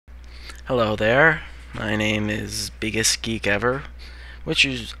Hello there, my name is Biggestgeekever, which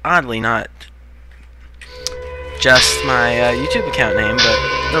is oddly not just my YouTube account name,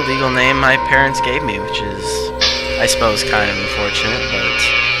 but the legal name my parents gave me, which is, I suppose, kind of unfortunate,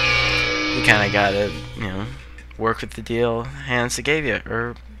 but you kind of gotta, work with the deal hands that gave you,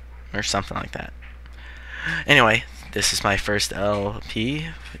 or something like that. Anyway, this is my first LP,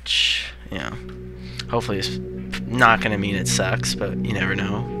 which, hopefully is not gonna mean it sucks, but you never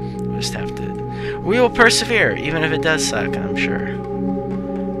know. We'll just have to... We will persevere, even if it does suck, I'm sure.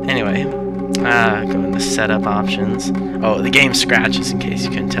 Anyway, go in the setup options. Oh, the game scratches, in case you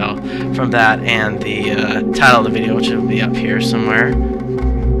couldn't tell from that, and the title of the video, which will be up here somewhere,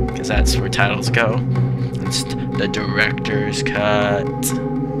 because that's where titles go. It's the director's cut.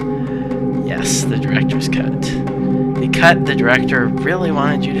 Yes, the director's cut. The cut the director really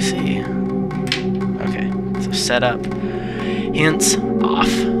wanted you to see. Okay, so setup, hints off.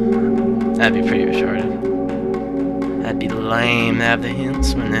 That'd be pretty retarded. That'd be lame to have the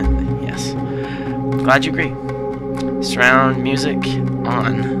hints when it... Yes. Glad you agree. Surround music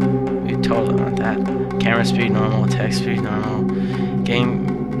on. We totally want that. Camera speed normal, text speed normal.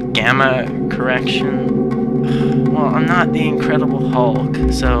 Game gamma correction. Well, I'm not the Incredible Hulk,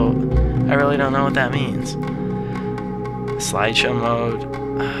 so I really don't know what that means. Slideshow mode.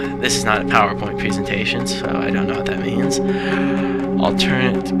 This is not a PowerPoint presentation, so I don't know what that means.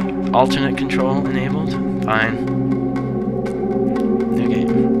 Alternate control enabled. Fine. New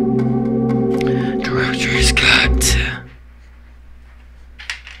game. Director's cut.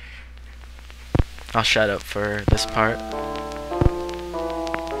 I'll shut up for this part.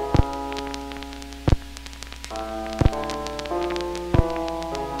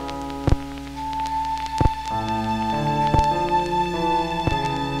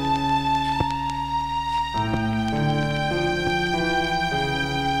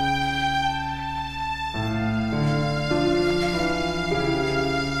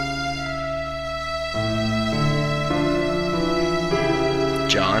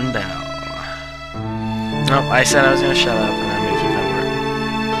 John Bell. Nope, I said I was gonna shut up, and I'm gonna keep my word.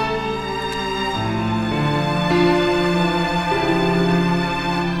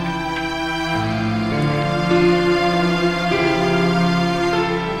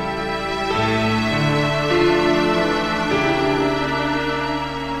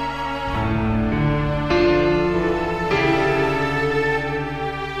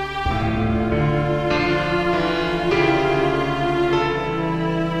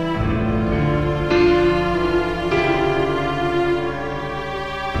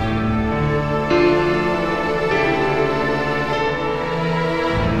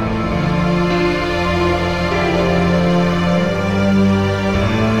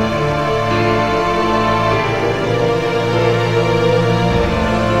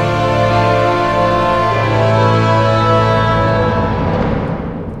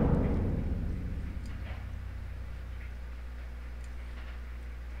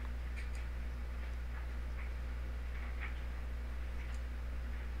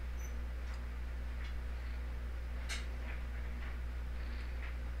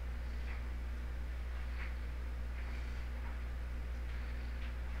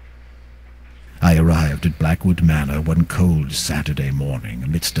 I arrived at Blackwood Manor one cold Saturday morning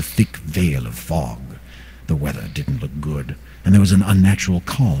amidst a thick veil of fog. The weather didn't look good, and there was an unnatural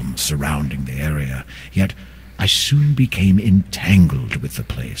calm surrounding the area, yet I soon became entangled with the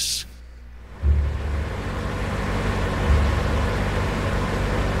place.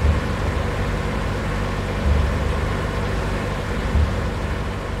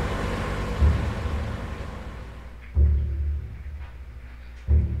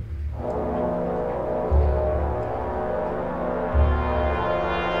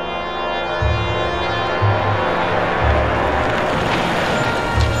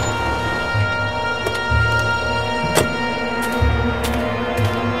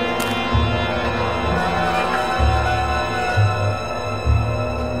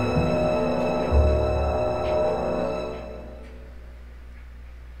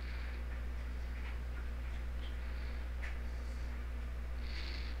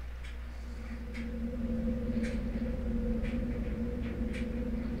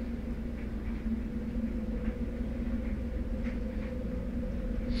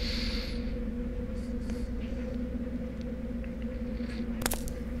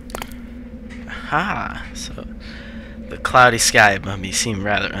 Ah, so the cloudy sky above me seemed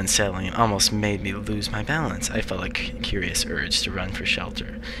rather unsettling and almost made me lose my balance. I felt a curious urge to run for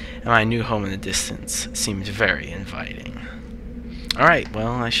shelter, and my new home in the distance seemed very inviting. Alright,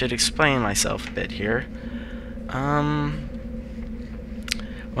 well, I should explain myself a bit here.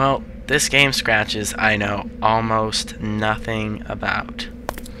 Well, this game, Scratches, I know almost nothing about.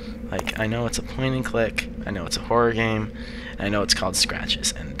 Like, I know it's a point and click, I know it's a horror game, and I know it's called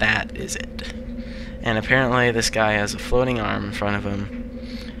Scratches, and that is it. And apparently this guy has a floating arm in front of him,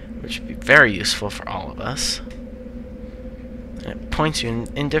 which would be very useful for all of us. And it points you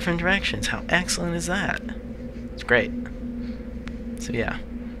in different directions. How excellent is that? It's great. So yeah.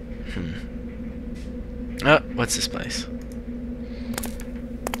 Oh, what's this place?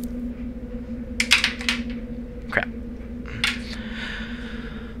 Crap.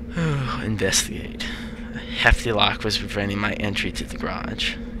 Investigate. A hefty lock was preventing my entry to the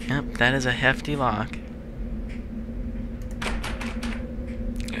garage. Yep, that is a hefty lock.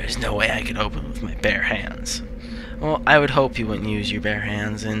 There's no way I could open it with my bare hands. Well, I would hope you wouldn't use your bare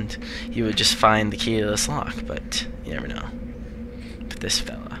hands and you would just find the key to this lock, but you never know. But this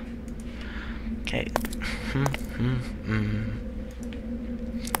fella. Okay.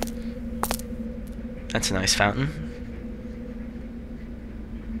 That's a nice fountain.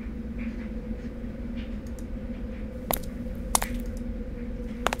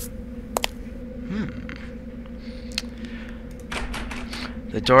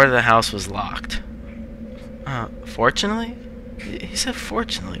 The door to the house was locked. Fortunately? He said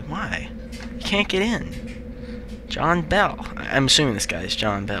fortunately. Why? You can't get in. John Bell. I'm assuming this guy is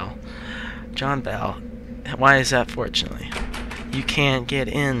John Bell. John Bell. Why is that fortunately? You can't get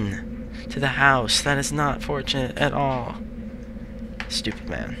in to the house. That is not fortunate at all. Stupid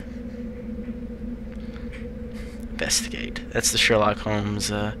man. Investigate. That's the Sherlock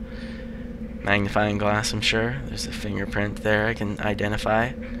Holmes magnifying glass, I'm sure. There's a fingerprint there I can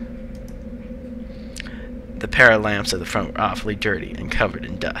identify. The pair of lamps at the front were awfully dirty and covered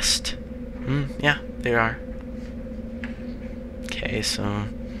in dust. Yeah, they are. Okay, so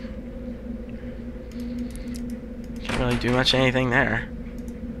can't really do much anything there.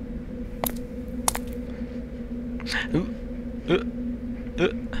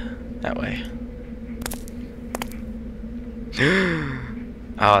 That way.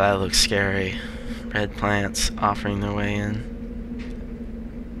 Oh, that looks scary. Red plants offering their way in.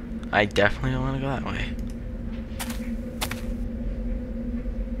 I definitely don't want to go that way.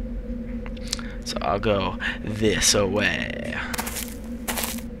 So I'll go this way.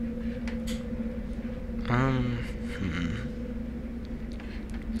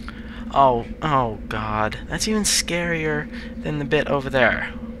 Oh God. That's even scarier than the bit over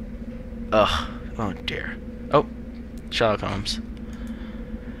there. Ugh. Oh dear. Oh, Sherlock Holmes.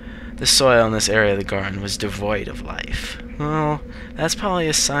 The soil in this area of the garden was devoid of life. Well, that's probably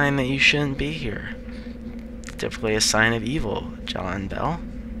a sign that you shouldn't be here. Typically a sign of evil, John Bell.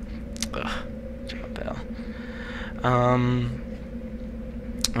 Ugh, John Bell.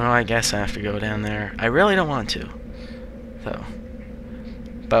 Well, I guess I have to go down there. I really don't want to, though.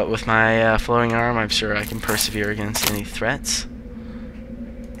 But with my floating arm, I'm sure I can persevere against any threats.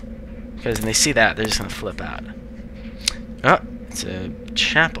 Because when they see that, they're just going to flip out. Oh, it's a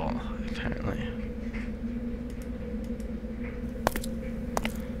chapel, apparently.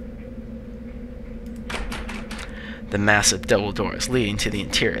 The massive double doors leading to the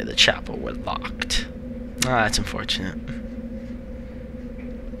interior of the chapel were locked. Ah, that's unfortunate.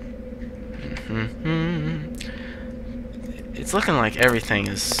 It's looking like everything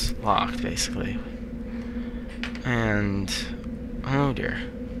is locked, basically. And oh dear.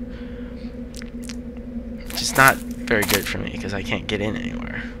 Which is not very good for me, because I can't get in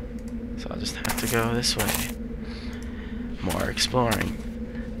anywhere. So I'll just have to go this way. More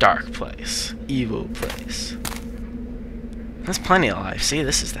exploring. Dark place. Evil place. There's plenty of life. See,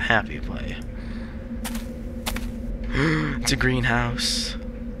 this is the happy play. It's a greenhouse.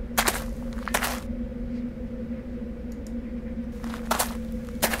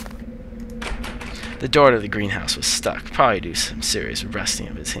 The door to the greenhouse was stuck, probably due to some serious rusting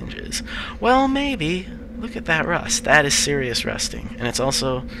of its hinges. Well, maybe. Look at that rust. That is serious rusting. And it's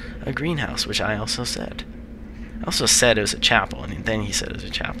also a greenhouse, which I also said. I also said it was a chapel, and then he said it was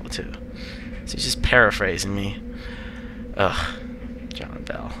a chapel, too. So he's just paraphrasing me. Ugh. John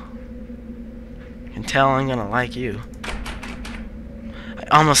Bell. You can tell I'm gonna like you. I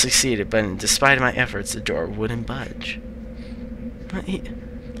almost succeeded, but despite my efforts, the door wouldn't budge. But he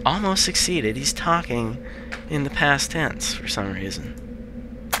almost succeeded. He's talking in the past tense for some reason.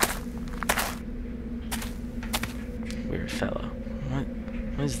 Weird fellow. What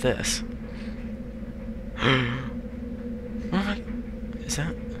is this? Is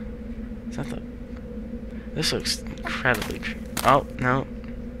that the... This looks incredibly creepy. Oh, no.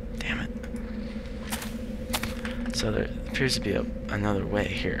 Damn it. So there appears to be another way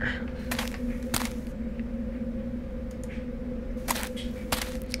here.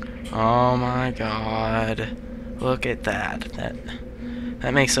 Oh my god. Look at that.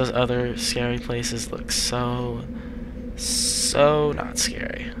 That makes those other scary places look so not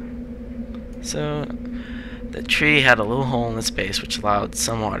scary. So, the tree had a little hole in its base which allowed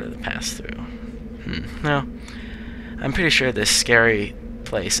some water to pass through. No, I'm pretty sure this scary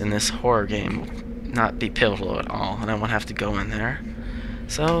place in this horror game will not be pivotal at all, and I won't have to go in there.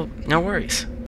 So, no worries.